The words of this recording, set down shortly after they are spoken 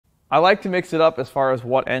I like to mix it up as far as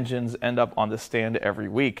what engines end up on the stand every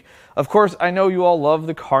week. Of course, I know you all love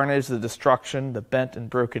the carnage, the destruction, the bent and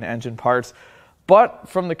broken engine parts, but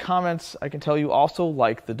from the comments, I can tell you also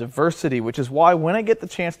like the diversity, which is why when I get the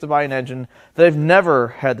chance to buy an engine that I've never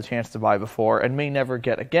had the chance to buy before and may never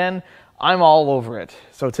get again, I'm all over it.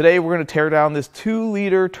 So today we're going to tear down this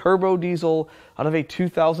 2-liter turbo diesel out of a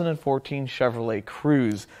 2014 Chevrolet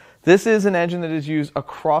Cruze. This is an engine that is used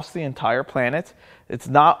across the entire planet. It's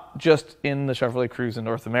not just in the Chevrolet Cruze in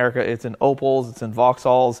North America. It's in Opals, it's in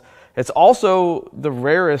Vauxhalls. It's also the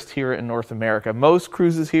rarest here in North America. Most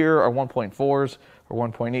Cruzes here are 1.4s or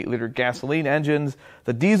 1.8 liter gasoline engines.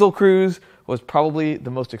 The diesel Cruze was probably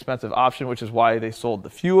the most expensive option, which is why they sold the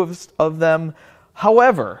fewest of them.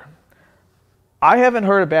 However, I haven't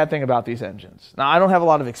heard a bad thing about these engines. Now, I don't have a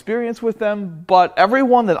lot of experience with them, but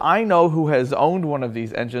everyone that I know who has owned one of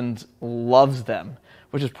these engines loves them,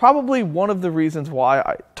 which is probably one of the reasons why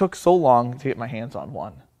I took so long to get my hands on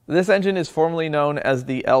one. This engine is formerly known as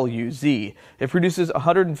the LUZ. It produces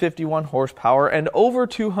 151 horsepower and over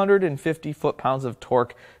 250 foot-pounds of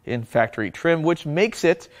torque in factory trim, which makes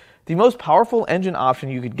it the most powerful engine option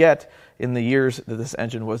you could get in the years that this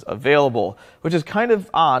engine was available, which is kind of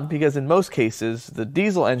odd because in most cases, the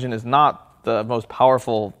diesel engine is not the most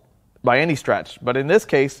powerful by any stretch. But in this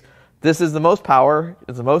case, this is the most power,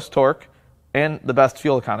 it's the most torque, and the best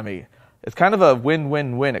fuel economy. It's kind of a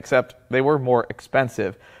win-win-win, except they were more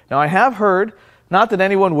expensive. Now, I have heard, not that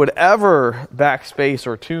anyone would ever backspace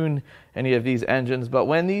or tune any of these engines, but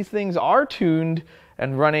when these things are tuned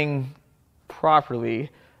and running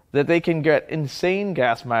properly, that they can get insane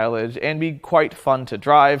gas mileage and be quite fun to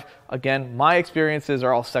drive. Again, my experiences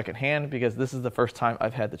are all secondhand because this is the first time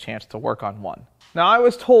I've had the chance to work on one. Now, I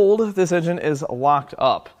was told this engine is locked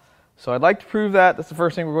up, so I'd like to prove that. That's the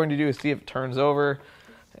first thing we're going to do is see if it turns over.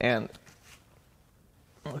 And,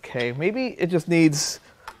 okay, maybe it just needs,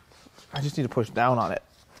 I just need to push down on it.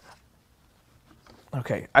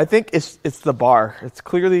 Okay, I think it's the bar. It's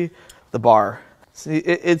clearly the bar. See,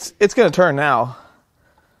 it's going to turn now.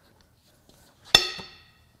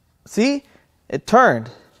 See, it turned.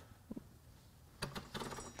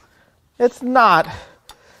 It's not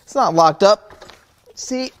locked up.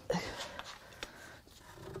 See,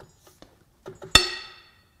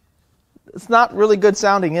 it's not really good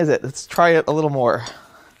sounding, is it? Let's try it a little more.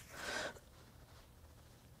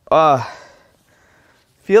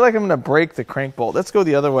 Feel like I'm gonna break the crank bolt. Let's go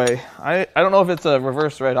the other way. I don't know if it's a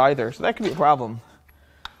reverse thread either, so that could be a problem.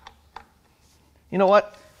 You know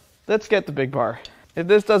what? Let's get the big bar. If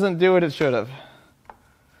this doesn't do it, it should have.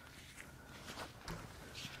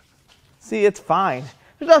 See, it's fine.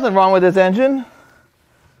 There's nothing wrong with this engine.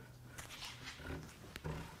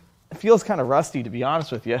 It feels kind of rusty, to be honest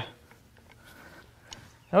with you.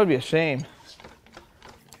 That would be a shame.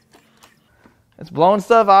 It's blowing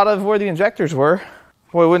stuff out of where the injectors were.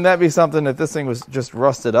 Boy, wouldn't that be something if this thing was just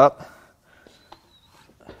rusted up?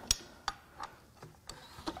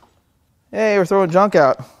 Hey, we're throwing junk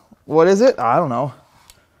out. What is it? I don't know.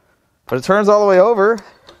 But it turns all the way over.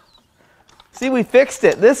 See, we fixed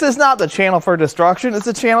it. This is not the channel for destruction. It's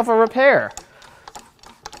the channel for repair.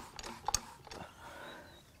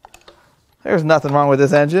 There's nothing wrong with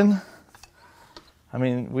this engine. I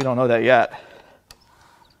mean, we don't know that yet.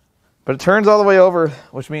 But it turns all the way over,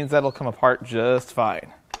 which means that'll come apart just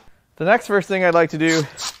fine. The next first thing I'd like to do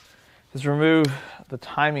is remove the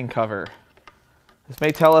timing cover. This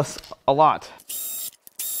may tell us a lot.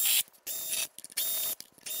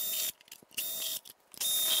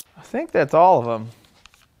 I think that's all of them.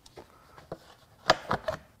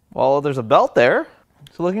 Well, there's a belt there.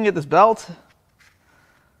 So looking at this belt,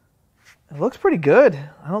 it looks pretty good.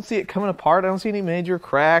 I don't see it coming apart. I don't see any major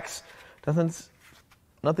cracks.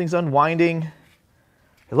 Nothing's unwinding.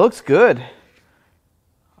 It looks good.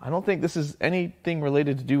 I don't think this is anything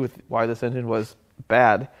related to do with why this engine was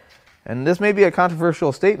bad. And this may be a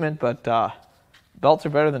controversial statement, but belts are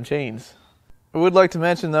better than chains. I would like to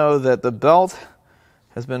mention, though, that the belt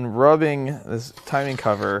has been rubbing this timing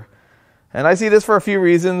cover. And I see this for a few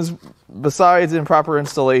reasons, besides improper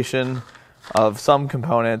installation of some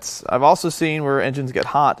components. I've also seen where engines get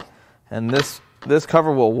hot, and this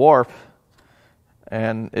cover will warp,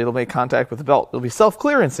 and it'll make contact with the belt. It'll be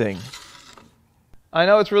self-clearancing. I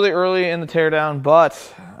know it's really early in the teardown,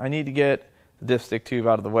 but I need to get the dipstick tube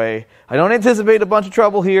out of the way. I don't anticipate a bunch of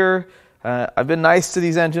trouble here. I've been nice to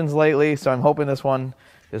these engines lately, so I'm hoping this one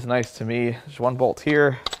is nice to me. There's one bolt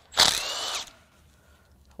here.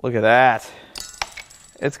 Look at that.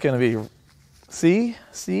 It's going to be... See?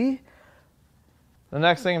 The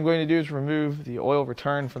next thing I'm going to do is remove the oil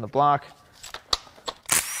return from the block.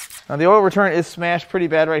 Now the oil return is smashed pretty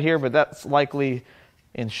bad right here, but that's likely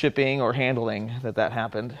in shipping or handling that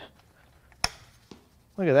happened.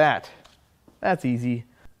 Look at that. That's easy.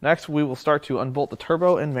 Next, we will start to unbolt the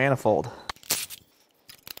turbo and manifold.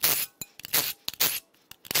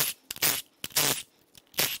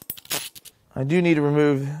 I do need to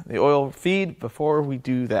remove the oil feed before we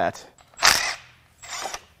do that.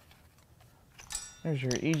 There's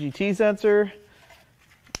your EGT sensor.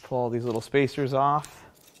 Pull all these little spacers off.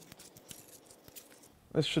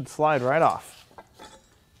 This should slide right off.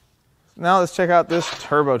 Now let's check out this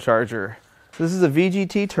turbocharger. This is a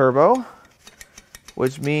VGT turbo,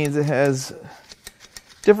 which means it has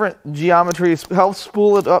different geometries, helps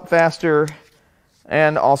spool it up faster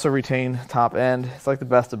and also retain top end. It's like the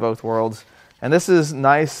best of both worlds. And this is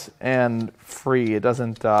nice and free. It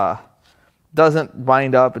doesn't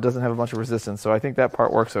bind up. It doesn't have a bunch of resistance. So I think that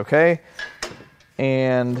part works okay.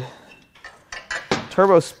 And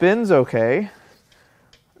turbo spins okay.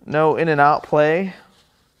 No in and out play.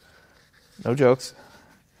 No jokes.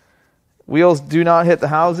 Wheels do not hit the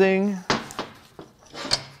housing.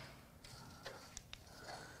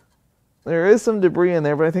 There is some debris in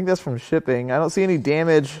there, but I think that's from shipping. I don't see any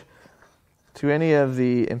damage to any of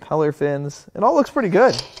the impeller fins. It all looks pretty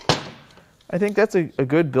good. I think that's a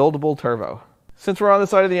good buildable turbo. Since we're on the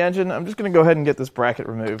side of the engine, I'm just going to go ahead and get this bracket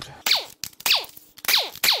removed.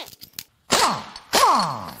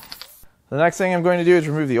 The next thing I'm going to do is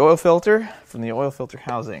remove the oil filter from the oil filter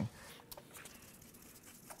housing.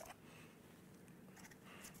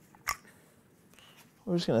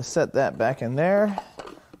 We're just going to set that back in there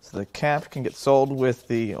so the cap can get sold with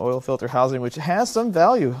the oil filter housing, which has some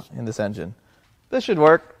value in this engine. This should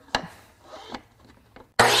work.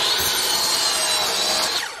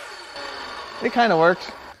 It kind of works.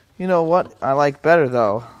 You know what I like better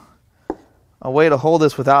though? A way to hold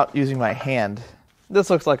this without using my hand. This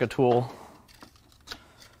looks like a tool.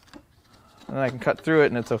 And I can cut through it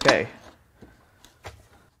and it's okay.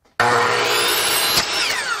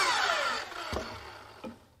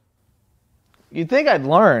 You'd think I'd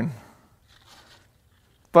learn.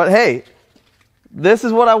 But hey, this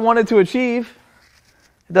is what I wanted to achieve.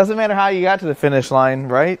 It doesn't matter how you got to the finish line,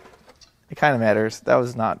 right? It kind of matters. That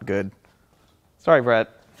was not good. Sorry, Brett.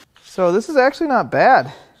 So this is actually not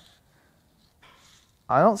bad.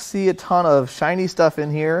 I don't see a ton of shiny stuff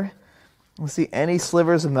in here. I don't see any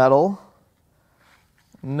slivers of metal.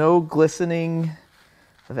 No glistening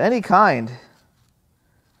of any kind.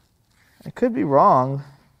 I could be wrong,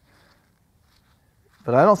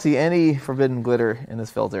 but I don't see any forbidden glitter in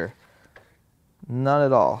this filter. None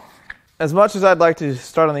at all. As much as I'd like to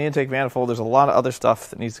start on the intake manifold, there's a lot of other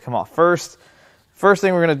stuff that needs to come off first. First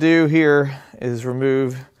thing we're going to do here is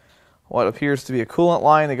remove what appears to be a coolant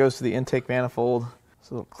line that goes to the intake manifold.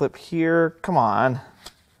 So it'll clip here. Come on.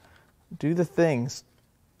 Do the things.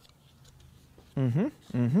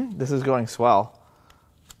 This is going swell.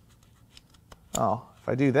 Oh, if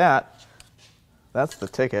I do that, that's the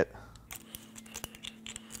ticket.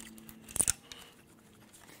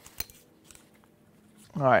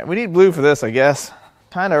 All right, we need blue for this, I guess.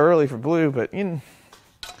 Kind of early for blue, but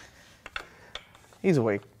he's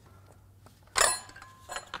awake.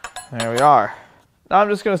 There we are. Now I'm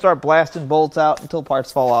just going to start blasting bolts out until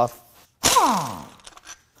parts fall off.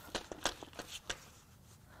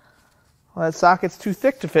 Well, that socket's too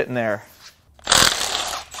thick to fit in there.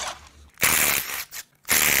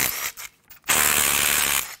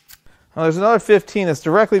 Well, there's another 15 that's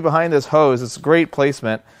directly behind this hose. It's great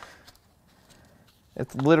placement.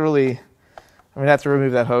 It's literally, I'm going to have to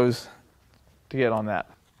remove that hose to get on that.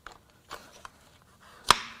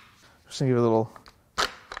 Just going to give it a little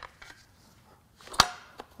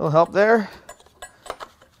help there.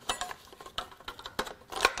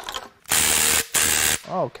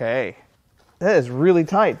 Okay. That is really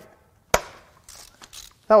tight.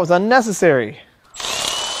 That was unnecessary.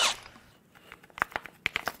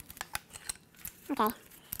 Okay.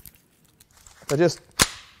 But just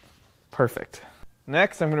perfect.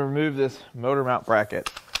 Next, I'm going to remove this motor mount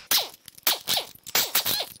bracket.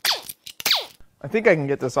 I think I can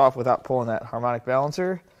get this off without pulling that harmonic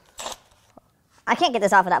balancer. I can't get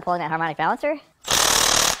this off without pulling that harmonic balancer.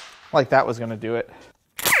 Like that was going to do it.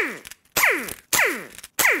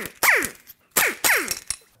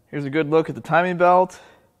 Here's a good look at the timing belt.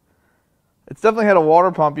 It's definitely had a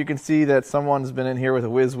water pump. You can see that someone's been in here with a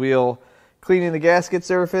whiz wheel cleaning the gasket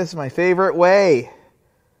surface my favorite way.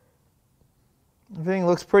 Everything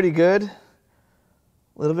looks pretty good. A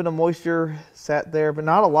little bit of moisture sat there, but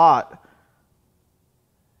not a lot.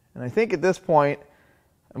 And I think at this point,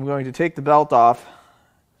 I'm going to take the belt off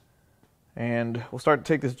And we'll start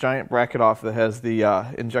to take this giant bracket off that has the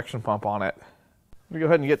injection pump on it. Let me go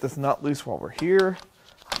ahead and get this nut loose while we're here.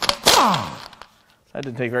 That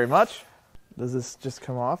didn't take very much. Does this just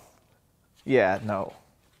come off? Yeah, no.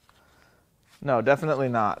 No, definitely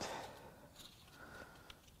not.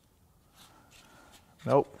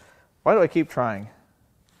 Nope. Why do I keep trying?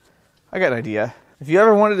 I got an idea. If you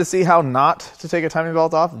ever wanted to see how not to take a timing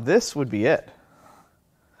belt off, this would be it.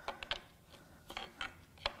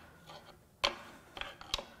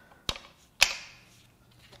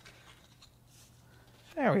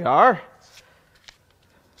 There we are.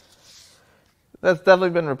 That's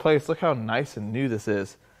definitely been replaced. Look how nice and new this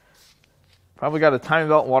is. Probably got a timing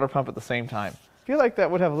belt and water pump at the same time. I feel like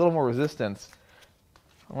that would have a little more resistance,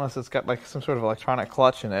 unless it's got like some sort of electronic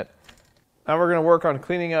clutch in it. Now we're going to work on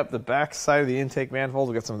cleaning up the back side of the intake manifold.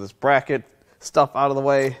 We'll get some of this bracket stuff out of the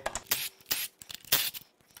way.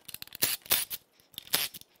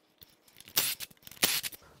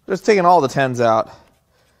 Just taking all the 10s out.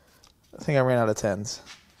 I think I ran out of 10s.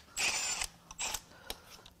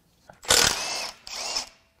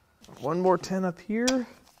 One more 10 up here.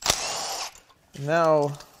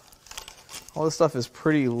 Now, all this stuff is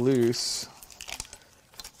pretty loose.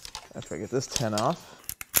 After I get this 10 off.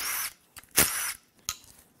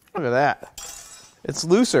 Look at that. It's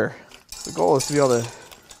looser. The goal is to be able to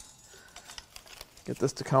get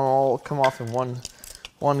this to come off in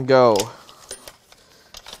one go.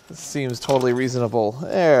 This seems totally reasonable.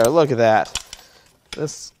 There, look at that.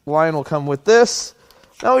 This line will come with this.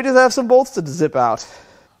 Now we just have some bolts to zip out.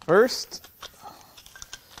 First,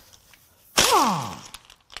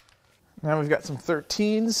 now we've got some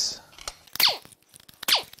 13s.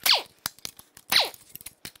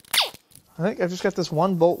 I think I've just got this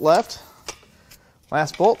one bolt left.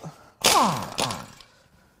 Last bolt.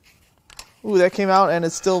 Ooh, that came out and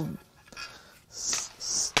it's still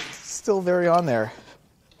very on there.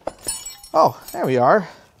 Oh, there we are.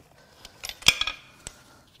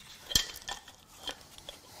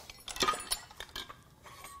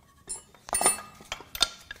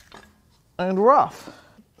 And we're off.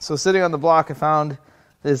 So sitting on the block, I found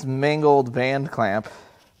this mangled band clamp.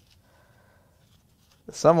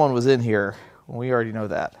 Someone was in here. We already know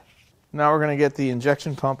that. Now we're going to get the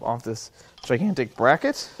injection pump off this gigantic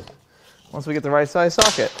bracket. Once we get the right size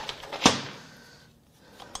socket.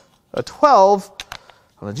 A 12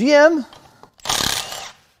 on the GM.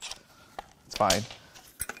 It's fine.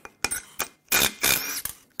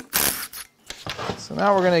 So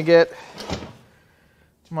now we're going to get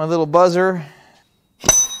my little buzzer.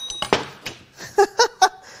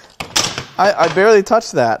 I barely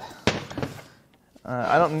touched that.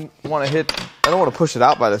 I don't want to push it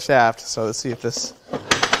out by the shaft, so let's see if this...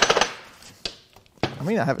 I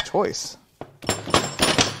mean, I have a choice.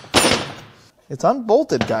 It's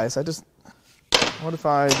unbolted, guys. What if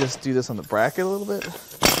I just do this on the bracket a little bit?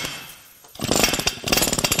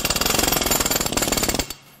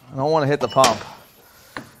 I don't want to hit the pump.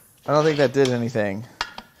 I don't think that did anything.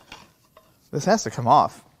 This has to come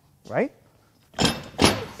off, right?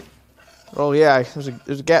 Oh yeah,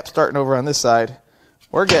 there's a gap starting over on this side.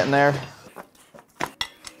 We're getting there.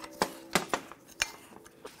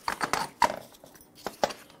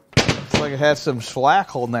 Looks like it had some slack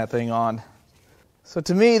holding that thing on. So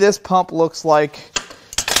to me, this pump looks like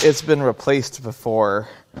it's been replaced before.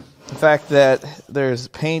 The fact that there's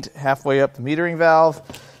paint halfway up the metering valve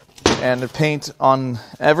and the paint on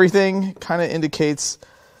everything kind of indicates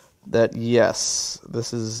that yes,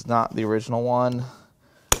 this is not the original one.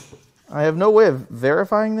 I have no way of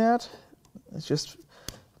verifying that. It's just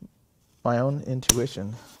my own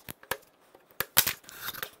intuition.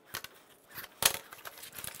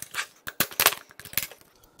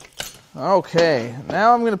 Okay,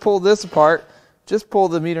 now I'm going to pull this apart. Just pull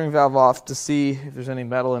the metering valve off to see if there's any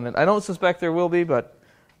metal in it. I don't suspect there will be, but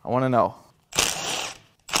I want to know.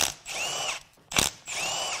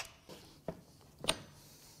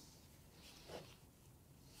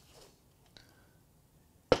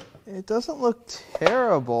 It doesn't look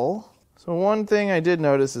terrible. So one thing I did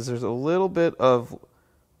notice is there's a little bit of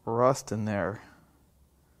rust in there.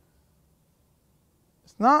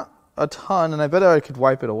 It's not a ton, and I bet I could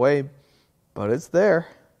wipe it away, but it's there.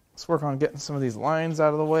 Let's work on getting some of these lines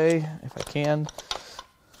out of the way, if I can.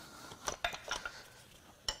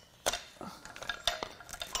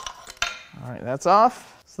 All right, that's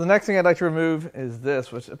off. So the next thing I'd like to remove is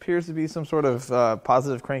this, which appears to be some sort of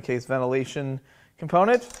positive crankcase ventilation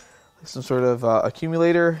component. Some sort of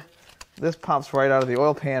accumulator. This pops right out of the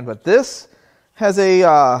oil pan, but this has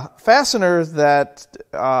a fastener that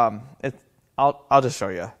I'll just show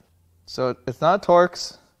you. So it's not a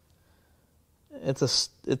Torx.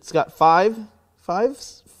 It's got five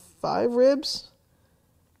ribs.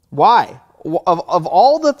 Why? Of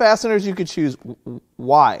all the fasteners you could choose,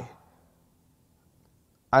 why?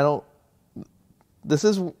 This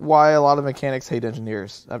is why a lot of mechanics hate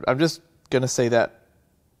engineers. I'm just going to say that.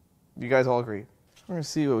 You guys all agree. We're going to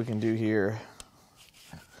see what we can do here.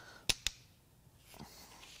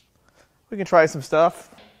 We can try some stuff.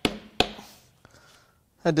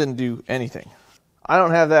 That didn't do anything. I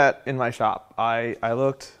don't have that in my shop. I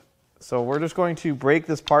looked. So we're just going to break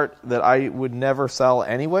this part that I would never sell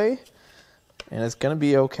anyway. And it's going to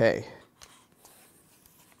be okay.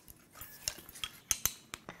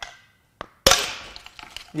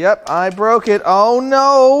 Yep, I broke it. Oh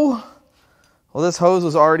no! Well, this hose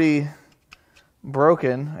was already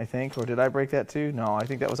broken, I think. Or did I break that too? No, I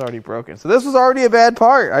think that was already broken. So this was already a bad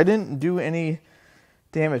part. I didn't do any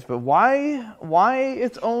damage. But why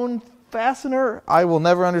its own fastener? I will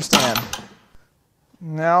never understand.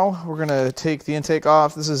 Now we're going to take the intake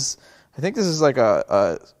off. I think this is like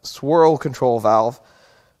a swirl control valve.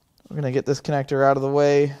 We're going to get this connector out of the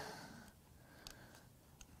way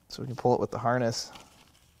so we can pull it with the harness.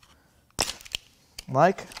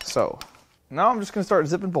 Like so. Now I'm just going to start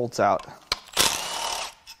zipping bolts out.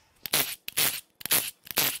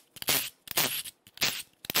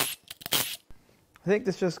 I think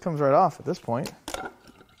this just comes right off at this point.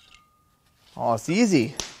 Oh, it's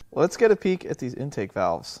easy. Let's get a peek at these intake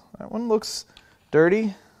valves. That one looks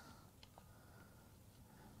dirty.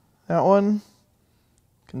 That one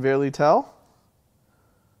can barely tell.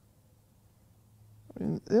 I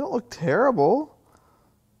mean, they don't look terrible.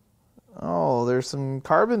 Oh, there's some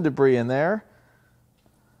carbon debris in there.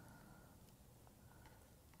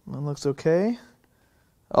 One looks okay.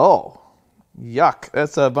 Oh, yuck.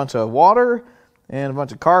 That's a bunch of water and a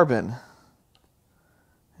bunch of carbon.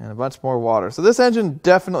 And a bunch more water. So this engine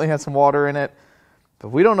definitely had some water in it. But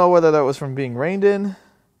we don't know whether that was from being rained in.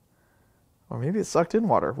 Or maybe it sucked in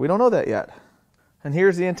water. We don't know that yet. And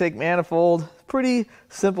here's the intake manifold. Pretty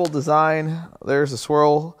simple design. There's a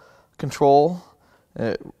swirl control.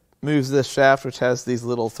 It moves this shaft, which has these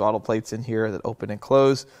little throttle plates in here that open and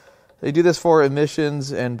close. They do this for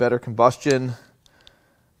emissions and better combustion.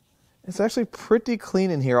 It's actually pretty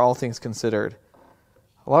clean in here, all things considered.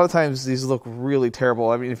 A lot of times these look really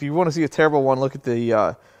terrible. I mean, if you want to see a terrible one, look at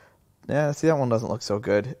the... see, that one doesn't look so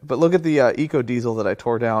good. But look at the Eco Diesel that I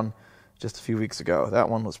tore down just a few weeks ago. That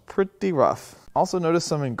one was pretty rough. Also noticed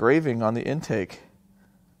some engraving on the intake.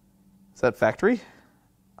 Is that factory?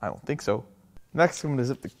 I don't think so. Next, I'm going to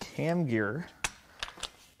zip the cam gear.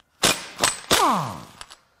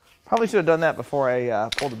 Probably should have done that before I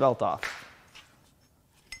pulled the belt off.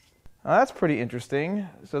 Now, that's pretty interesting.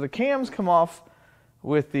 So the cams come off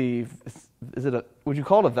with the, would you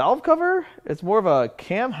call it a valve cover? It's more of a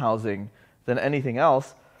cam housing than anything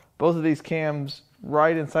else. Both of these cams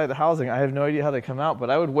right inside the housing. I have no idea how they come out, but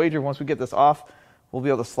I would wager once we get this off, we'll be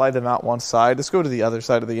able to slide them out one side. Let's go to the other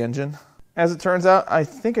side of the engine. As it turns out, I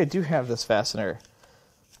think I do have this fastener.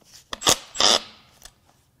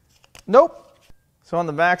 Nope. So on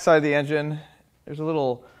the back side of the engine, there's a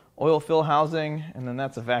little oil fill housing, and then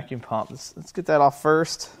that's a vacuum pump. Let's get that off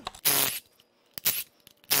first.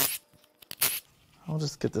 I'll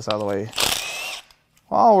just get this out of the way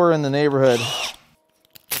while we're in the neighborhood.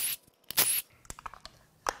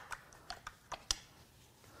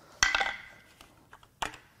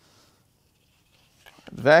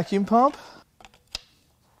 Vacuum pump.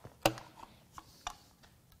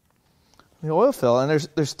 The oil fill, and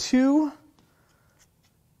there's two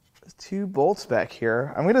bolts back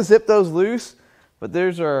here. I'm going to zip those loose, but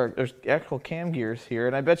there's actual cam gears here,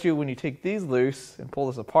 and I bet you when you take these loose and pull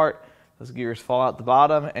this apart, those gears fall out the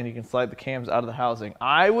bottom, and you can slide the cams out of the housing.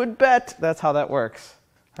 I would bet that's how that works.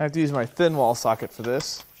 I have to use my thin wall socket for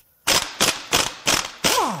this.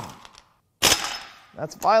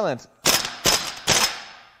 That's violent.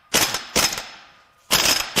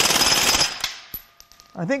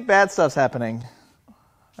 I think bad stuff's happening.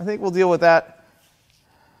 I think we'll deal with that.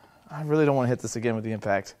 I really don't want to hit this again with the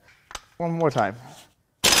impact. One more time.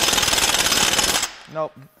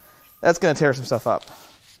 Nope. That's going to tear some stuff up.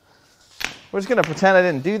 We're just going to pretend I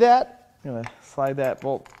didn't do that. I'm going to slide that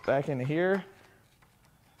bolt back into here.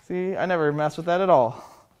 See, I never messed with that at all.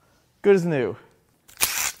 Good as new.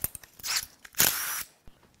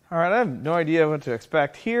 All right, I have no idea what to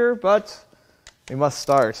expect here, but we must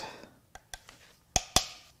start.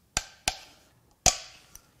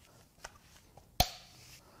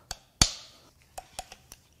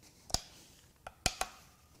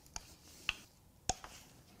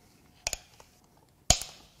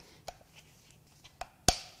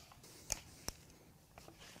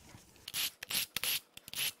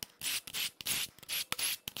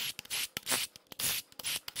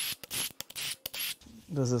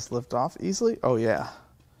 Does this lift off easily? Oh yeah.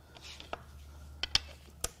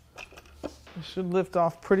 It should lift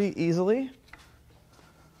off pretty easily.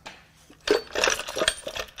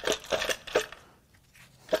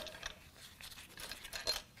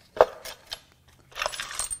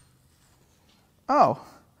 Oh,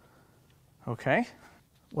 okay.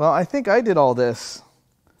 Well, I think I did all this.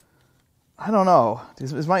 I don't know.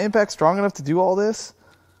 Is my impact strong enough to do all this?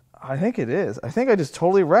 I think it is. I think I just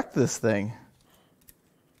totally wrecked this thing.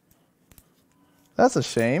 That's a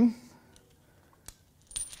shame.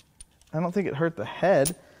 I don't think it hurt the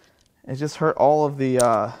head. It just hurt all of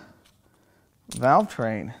the valve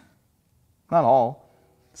train. Not all.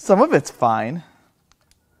 Some of it's fine.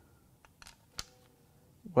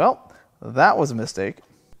 Well, that was a mistake.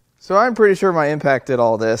 So I'm pretty sure my impact did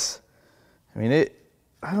all this. I mean,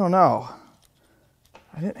 I don't know.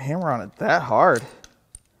 I didn't hammer on it that hard.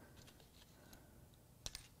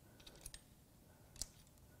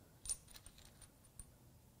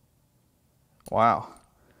 Wow.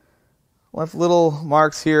 Left little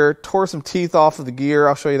marks here. Tore some teeth off of the gear.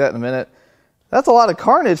 I'll show you that in a minute. That's a lot of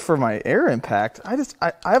carnage for my air impact. I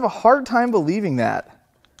have a hard time believing that.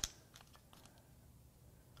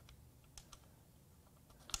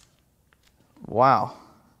 Wow.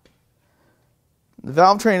 The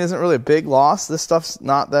valve train isn't really a big loss. This stuff's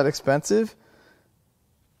not that expensive.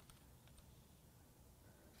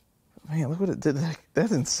 Man, look what it did.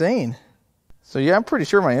 That's insane. So yeah, I'm pretty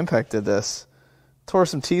sure my impact did this. Tore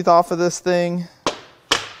some teeth off of this thing.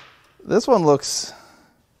 This one looks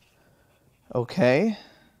okay.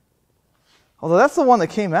 Although that's the one that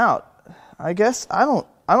came out. I guess I don't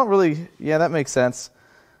really, yeah, that makes sense.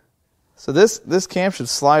 So this cam should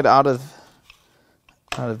slide out of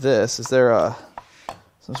this. Is there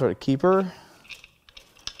some sort of keeper?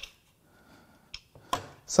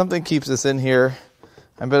 Something keeps this in here.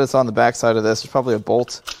 I bet it's on the back side of this. There's probably a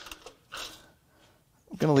bolt.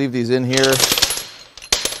 I'm gonna leave these in here.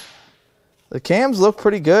 The cams look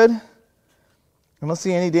pretty good. I don't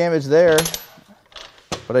see any damage there,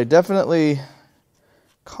 but I definitely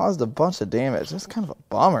caused a bunch of damage. That's kind of a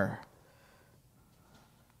bummer.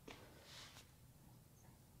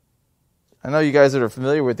 I know you guys that are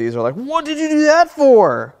familiar with these are like, what did you do that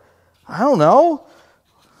for? I don't know.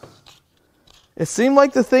 It seemed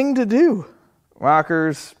like the thing to do.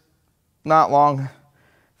 Rockers, not long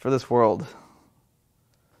for this world.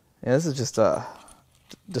 Yeah, this is just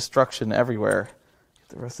destruction everywhere. Get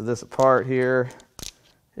the rest of this apart here.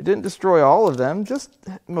 It didn't destroy all of them, just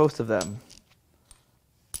most of them.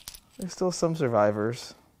 There's still some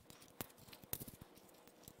survivors.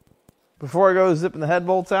 Before I go zipping the head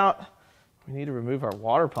bolts out, we need to remove our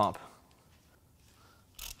water pump.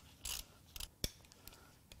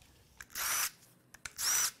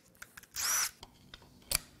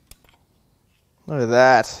 Look at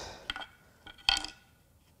that.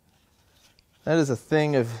 That is a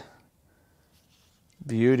thing of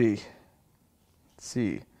beauty. Let's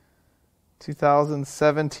see.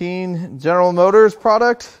 2017 General Motors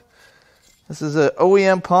product. This is an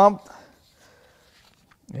OEM pump.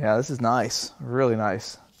 Yeah, this is nice. Really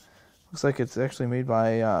nice. Looks like it's actually made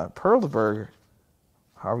by Perlberg.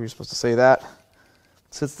 However you're supposed to say that.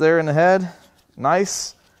 Sits there in the head.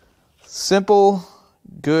 Nice, simple,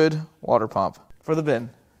 good water pump for the bin.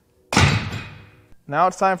 Now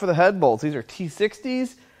it's time for the head bolts. These are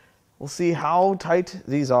T60s. We'll see how tight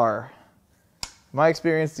these are. In my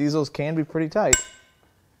experience, diesels can be pretty tight.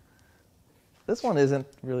 This one isn't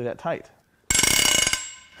really that tight.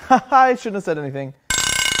 I shouldn't have said anything.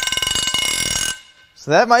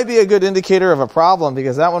 So that might be a good indicator of a problem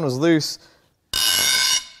because that one was loose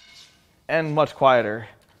and much quieter.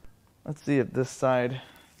 Let's see if this side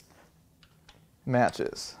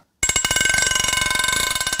matches.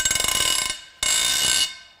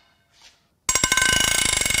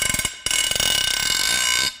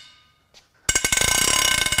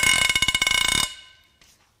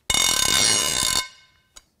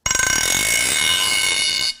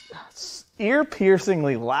 It's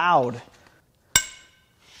ear-piercingly loud.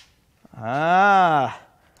 Ah,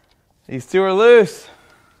 these two are loose.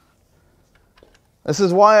 This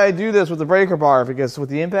is why I do this with the breaker bar, because with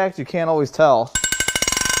the impact you can't always tell.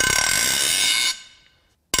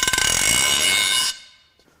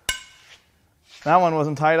 That one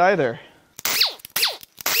wasn't tight either.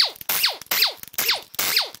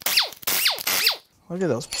 Look at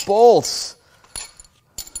those bolts.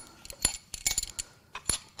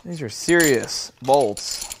 These are serious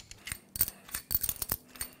bolts.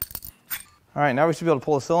 All right, now we should be able to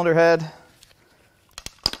pull the cylinder head.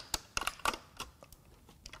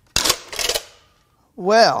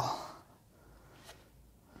 Well,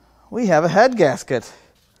 we have a head gasket.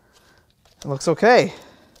 It looks okay.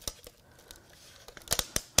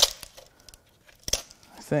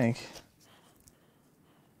 I think.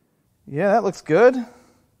 Yeah, that looks good. I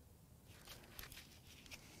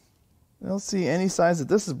don't see any signs that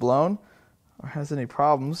this is blown or has any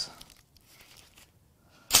problems.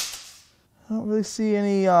 I don't really see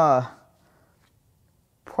any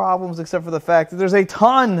problems except for the fact that there's a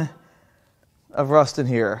ton of rust in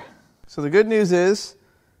here. So the good news is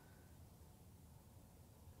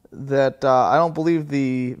that I don't believe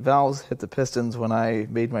the valves hit the pistons when I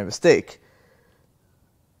made my mistake,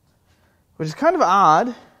 which is kind of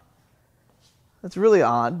odd. That's really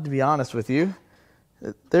odd, to be honest with you.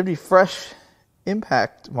 There'd be fresh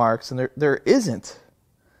impact marks, and there isn't.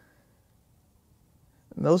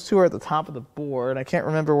 And those two are at the top of the board. I can't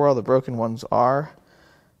remember where all the broken ones are.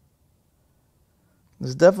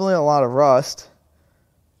 There's definitely a lot of rust.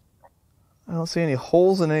 I don't see any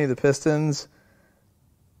holes in any of the pistons.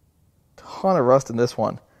 Ton of rust in this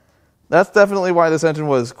one. That's definitely why this engine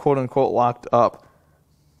was quote-unquote locked up.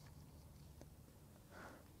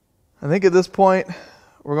 I think at this point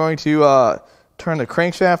we're going to turn the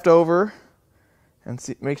crankshaft over and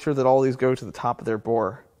make sure that all these go to the top of their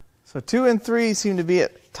bore. So 2 and 3 seem to be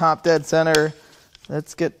at top dead center.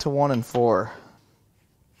 Let's get to 1 and 4.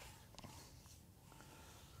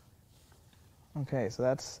 Okay, so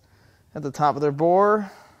that's at the top of their bore.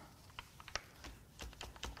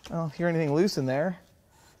 I don't hear anything loose in there.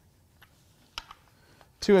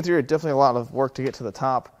 2 and 3 are definitely a lot of work to get to the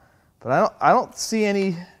top, but I don't see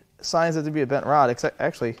any signs that there'd be a bent rod. Except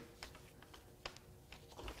actually,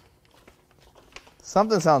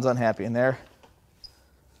 something sounds unhappy in there.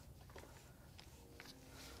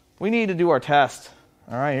 We need to do our test.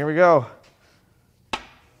 All right, here we go.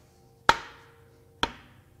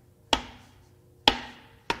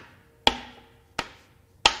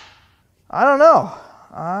 I don't know.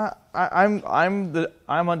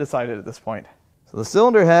 I'm undecided at this point. So the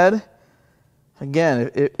cylinder head,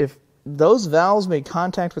 again, if those valves made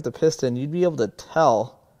contact with the piston, you'd be able to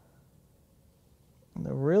tell. And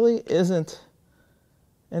there really isn't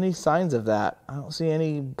any signs of that. I don't see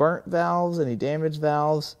any burnt valves, any damaged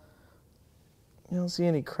valves. You don't see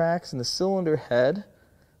any cracks in the cylinder head,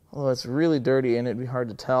 although it's really dirty and it'd be hard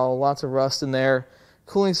to tell. Lots of rust in there.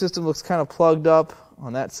 Cooling system looks kind of plugged up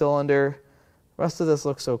on that cylinder. The rest of this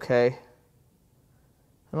looks okay.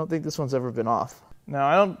 I don't think this one's ever been off. Now,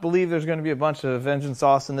 I don't believe there's going to be a bunch of engine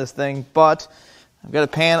sauce in this thing, but I've got a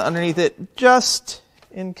pan underneath it just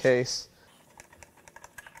in case.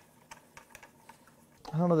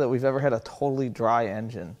 I don't know that we've ever had a totally dry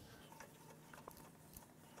engine.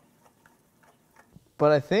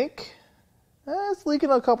 But I think it's leaking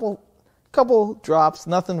a couple drops,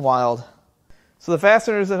 nothing wild. So the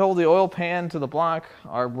fasteners that hold the oil pan to the block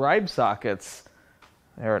are bribe sockets.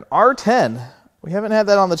 They're an R10. We haven't had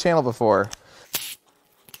that on the channel before.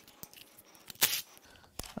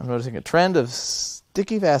 I'm noticing a trend of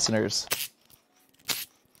sticky fasteners.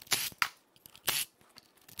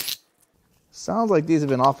 Sounds like these have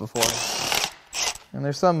been off before. And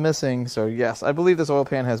there's some missing, so yes, I believe this oil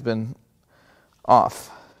pan has been off.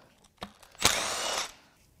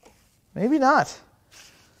 Maybe not.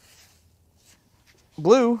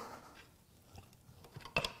 Blue.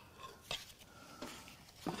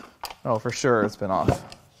 Oh, for sure it's been off.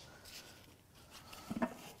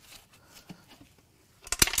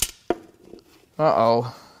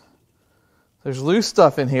 Uh-oh. There's loose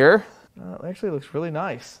stuff in here. It actually looks really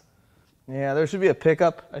nice. Yeah, there should be a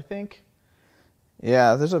pickup, I think.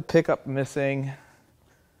 Yeah, there's a pickup missing.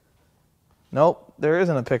 Nope, there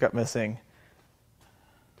isn't a pickup missing.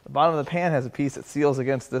 The bottom of the pan has a piece that seals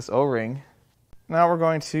against this O-ring. Now we're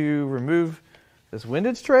going to remove this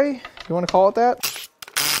windage tray, if you want to call it that.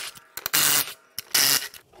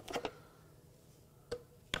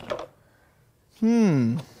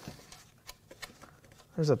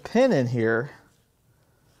 There's a pin in here.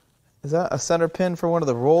 Is that a center pin for one of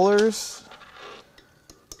the rollers?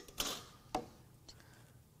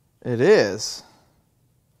 It is.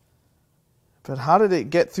 But how did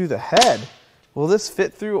it get through the head? Will this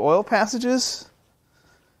fit through oil passages?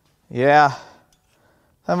 Yeah.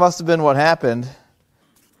 That must have been what happened.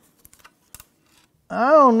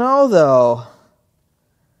 I don't know, though.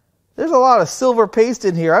 There's a lot of silver paste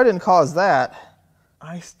in here. I didn't cause that.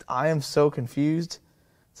 I am so confused.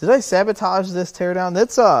 Did I sabotage this teardown?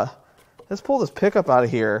 Let's pull this pickup out of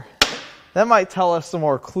here. That might tell us some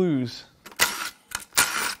more clues.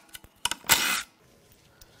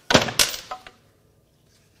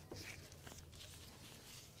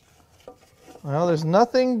 Well, there's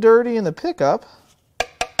nothing dirty in the pickup.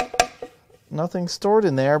 Nothing stored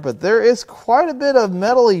in there, but there is quite a bit of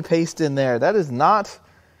metal-y paste in there. That is not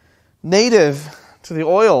native to the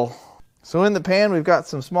oil. So in the pan, we've got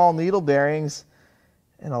some small needle bearings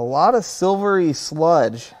and a lot of silvery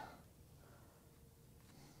sludge.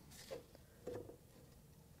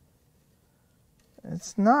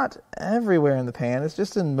 It's not everywhere in the pan. It's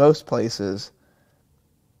just in most places.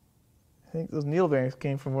 I think those needle bearings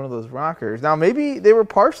came from one of those rockers. Now, maybe they were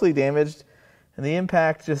partially damaged and the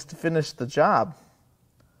impact just finished the job.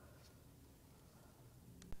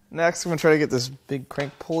 Next, I'm going to try to get this big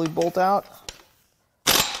crank pulley bolt out.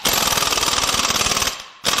 This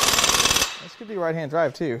could be right-hand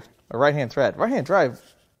drive, too. Or right-hand thread. Right-hand drive.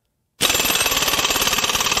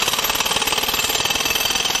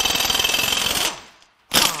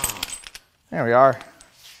 There we are.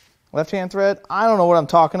 Left-hand thread. I don't know what I'm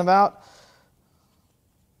talking about.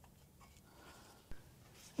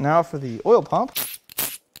 Now for the oil pump. I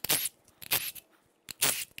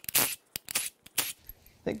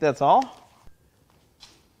think that's all.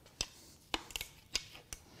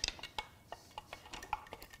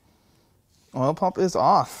 Oil pump is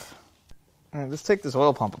off. All right, let's take this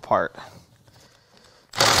oil pump apart.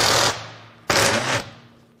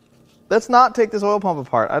 Let's not take this oil pump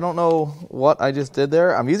apart. I don't know what I just did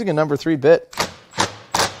there. I'm using a number 3 bit.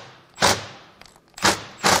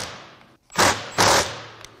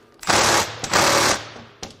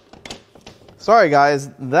 Sorry guys,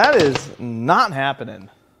 that is not happening.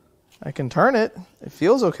 I can turn it. It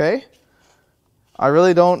feels okay. I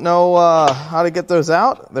really don't know how to get those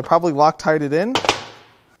out. They're probably Loctited in. All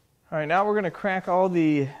right, now we're going to crack all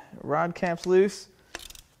the rod caps loose.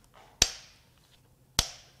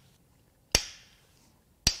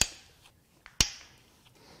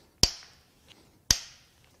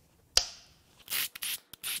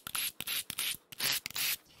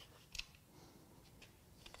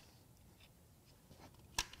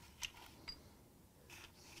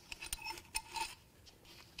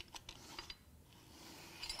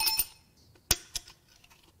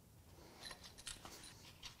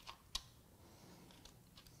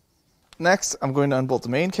 Next, I'm going to unbolt the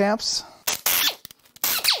main caps.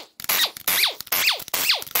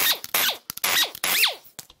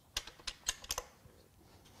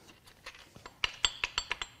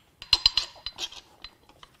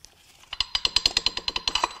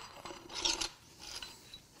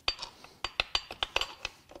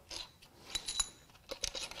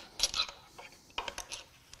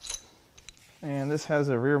 And this has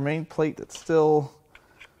a rear main plate that's still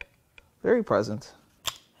very present.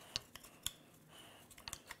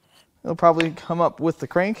 It'll probably come up with the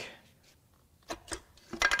crank.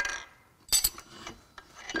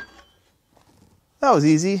 That was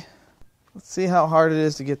easy. Let's see how hard it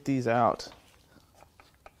is to get these out.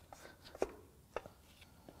 It's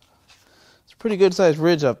a pretty good sized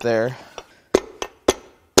ridge up there.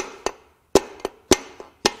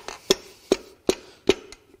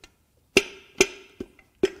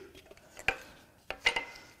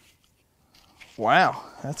 Wow,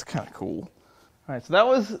 that's kind of cool. All right, so that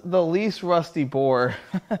was the least rusty bore.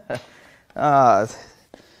 It's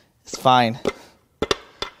fine.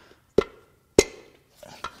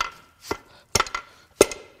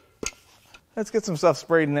 Let's get some stuff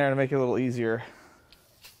sprayed in there to make it a little easier.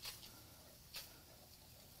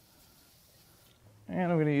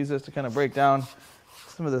 And I'm going to use this to kind of break down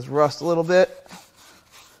some of this rust a little bit.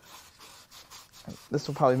 This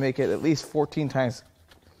will probably make it at least 14 times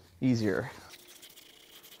easier.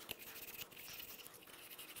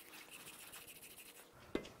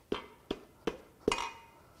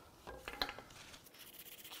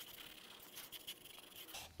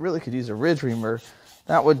 Really could use a ridge reamer.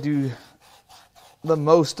 That would do the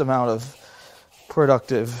most amount of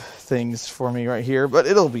productive things for me right here, but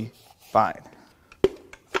it'll be fine.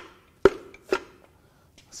 Let's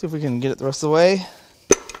see if we can get it the rest of the way.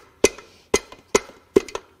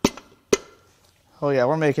 Oh yeah,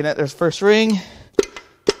 we're making it. There's first ring.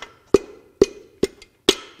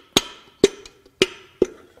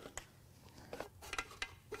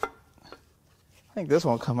 I think this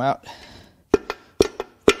won't come out.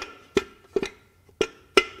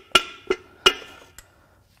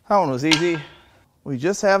 That one was easy. We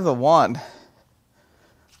just have the one.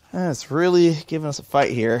 And it's really giving us a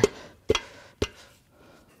fight here.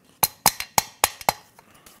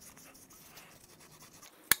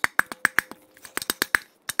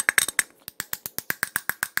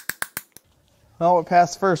 Well, we're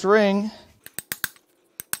past the first ring.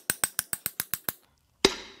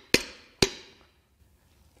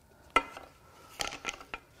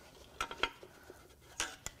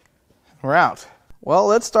 We're out. Well,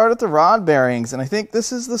 let's start at the rod bearings, and I think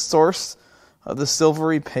this is the source of the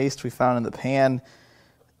silvery paste we found in the pan.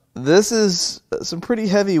 This is some pretty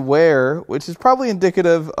heavy wear, which is probably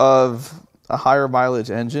indicative of a higher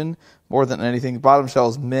mileage engine more than anything. Bottom shell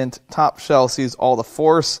is mint. Top shell sees all the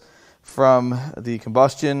force from the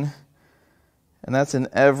combustion, and that's on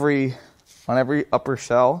every upper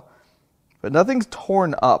shell. But nothing's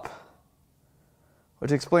torn up,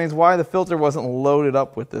 which explains why the filter wasn't loaded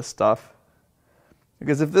up with this stuff.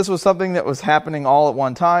 Because if this was something that was happening all at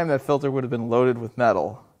one time, that filter would have been loaded with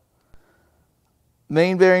metal.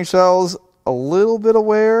 Main bearing shells, a little bit of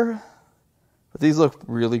wear, but these look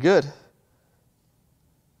really good.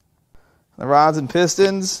 The rods and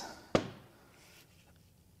pistons,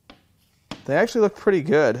 they actually look pretty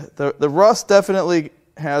good. The rust definitely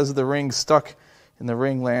has the rings stuck in the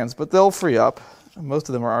ring lands, but they'll free up. Most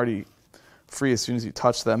of them are already free as soon as you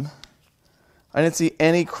touch them. I didn't see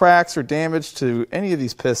any cracks or damage to any of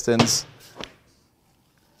these pistons.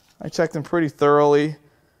 I checked them pretty thoroughly.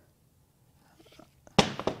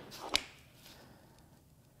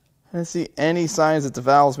 I didn't see any signs that the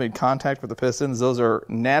valves made contact with the pistons. Those are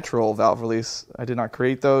natural valve release. I did not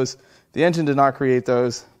create those. The engine did not create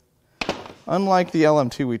those, unlike the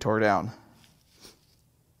LM2 we tore down.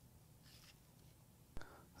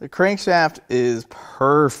 The crankshaft is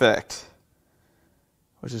perfect,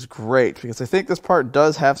 which is great because I think this part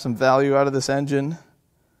does have some value out of this engine.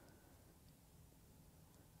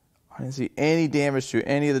 I didn't see any damage to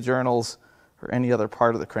any of the journals or any other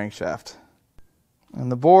part of the crankshaft. And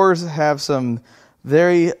the bores have some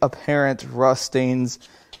very apparent rust stains.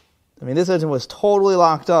 I mean, this engine was totally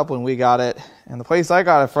locked up when we got it, and the place I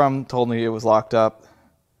got it from told me it was locked up.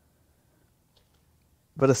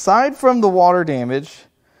 But aside from the water damage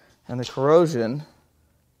and the corrosion,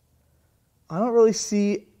 I don't really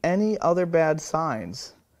see any other bad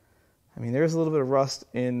signs. I mean, there's a little bit of rust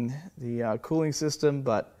in the cooling system,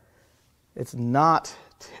 but it's not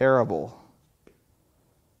terrible.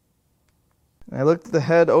 And I looked the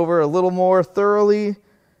head over a little more thoroughly,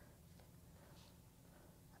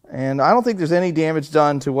 and I don't think there's any damage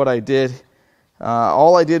done to what I did.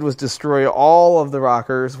 All I did was destroy all of the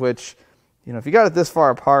rockers, which, you know, if you got it this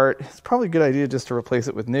far apart, it's probably a good idea just to replace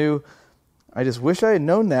it with new. I just wish I had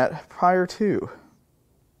known that prior to.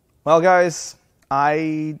 Well, guys,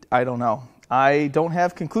 I don't know. I don't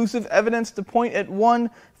have conclusive evidence to point at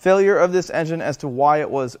one failure of this engine as to why it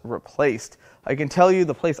was replaced. I can tell you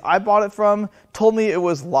the place I bought it from told me it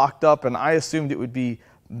was locked up, and I assumed it would be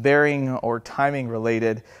bearing or timing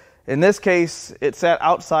related. In this case, it sat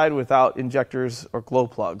outside without injectors or glow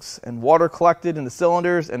plugs, and water collected in the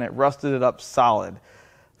cylinders and it rusted it up solid.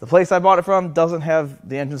 The place I bought it from doesn't have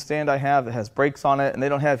the engine stand I have. It has brakes on it, and they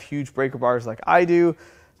don't have huge breaker bars like I do.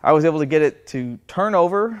 I was able to get it to turn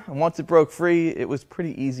over, and once it broke free, it was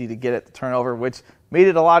pretty easy to get it to turn over, which made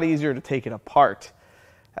it a lot easier to take it apart.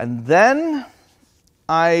 And then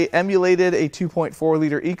I emulated a 2.4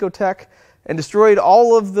 liter Ecotec and destroyed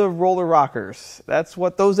all of the roller rockers. That's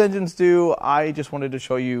what those engines do. I just wanted to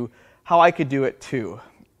show you how I could do it too.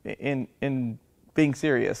 In being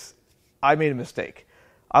serious, I made a mistake.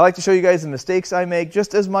 I like to show you guys the mistakes I make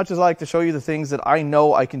just as much as I like to show you the things that I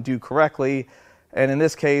know I can do correctly. And in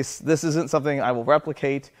this case, this isn't something I will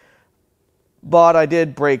replicate, but I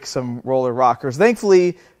did break some roller rockers.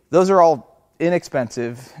 Thankfully, those are all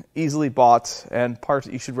inexpensive, easily bought, and parts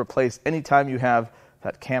that you should replace anytime you have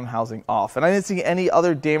that cam housing off. And I didn't see any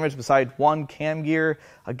other damage besides one cam gear.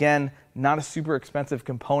 Again, not a super expensive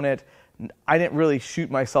component. I didn't really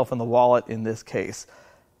shoot myself in the wallet in this case.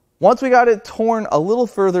 Once we got it torn a little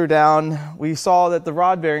further down, we saw that the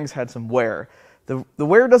rod bearings had some wear. The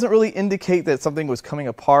wear doesn't really indicate that something was coming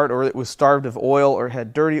apart or it was starved of oil or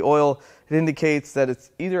had dirty oil. It indicates that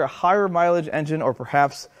it's either a higher mileage engine or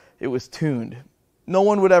perhaps it was tuned. No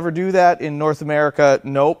one would ever do that in North America.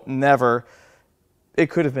 Nope, never. It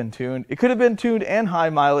could have been tuned. It could have been tuned and high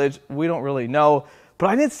mileage. We don't really know. But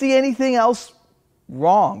I didn't see anything else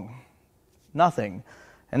wrong. Nothing.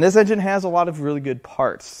 And this engine has a lot of really good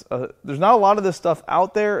parts. There's not a lot of this stuff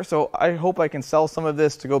out there, so I hope I can sell some of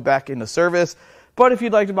this to go back into service. But if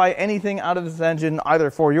you'd like to buy anything out of this engine,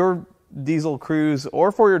 either for your diesel Cruze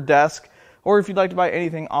or for your desk, or if you'd like to buy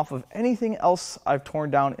anything off of anything else I've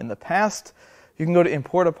torn down in the past, you can go to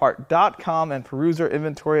Importapart.com and peruse our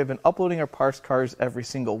inventory. I've been uploading our parts cards every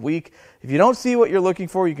single week. If you don't see what you're looking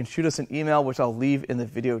for, you can shoot us an email, which I'll leave in the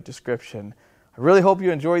video description. I really hope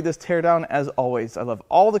you enjoyed this teardown. As always, I love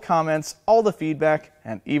all the comments, all the feedback,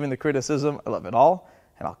 and even the criticism. I love it all,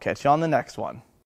 and I'll catch you on the next one.